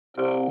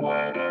The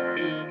weather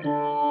in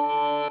Brooklyn.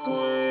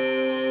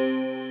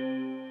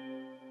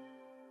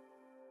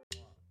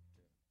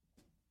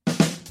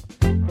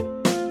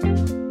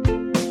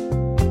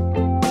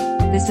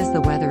 This is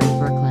the weather in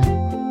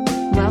Brooklyn.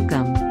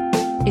 Welcome.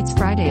 It's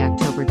Friday,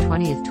 October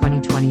 20th,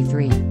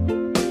 2023.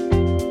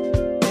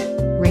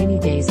 Rainy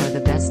days are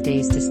the best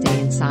days to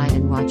stay inside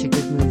and watch a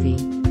good movie.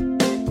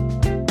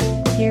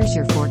 Here's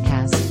your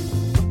forecast.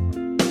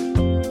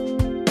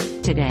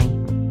 Today,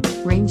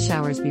 rain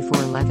showers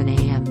before 11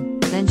 a.m.,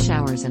 then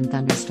showers and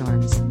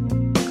thunderstorms.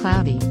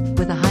 Cloudy,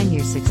 with a high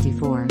near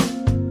 64.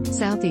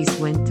 Southeast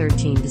wind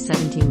 13 to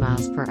 17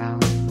 miles per hour.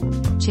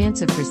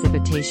 Chance of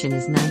precipitation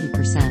is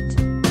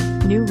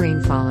 90%. New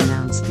rainfall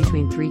announced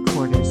between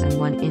 3/4 and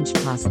 1 inch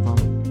possible.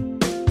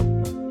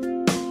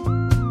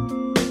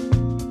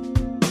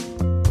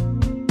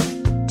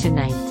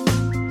 Tonight,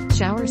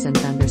 showers and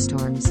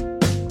thunderstorms.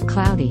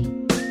 Cloudy.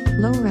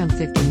 Low around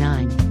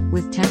 59,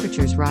 with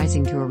temperatures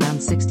rising to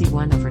around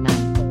 61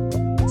 overnight.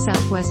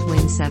 Southwest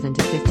wind 7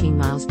 to 15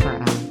 miles per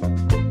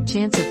hour.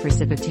 Chance of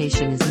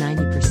precipitation is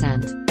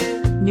 90%.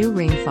 New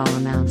rainfall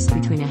amounts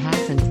between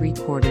 1/2 and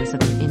 3/4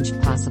 of an inch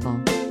possible.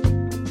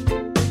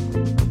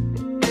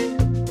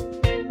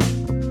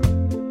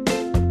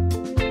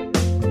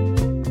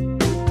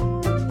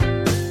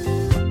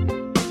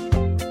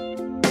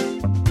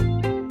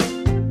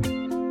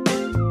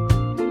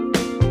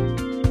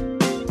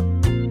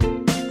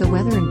 The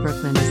Weather in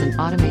Brooklyn is an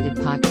automated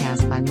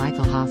podcast by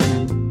Michael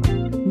Hoffman.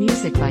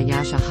 Music by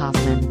Yasha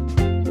Hoffman.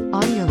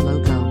 Audio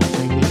logo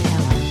by Nick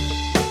Heller.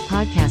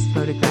 Podcast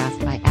photograph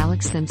by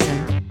Alex Simpson.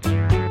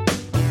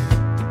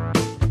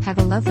 Have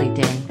a lovely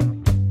day.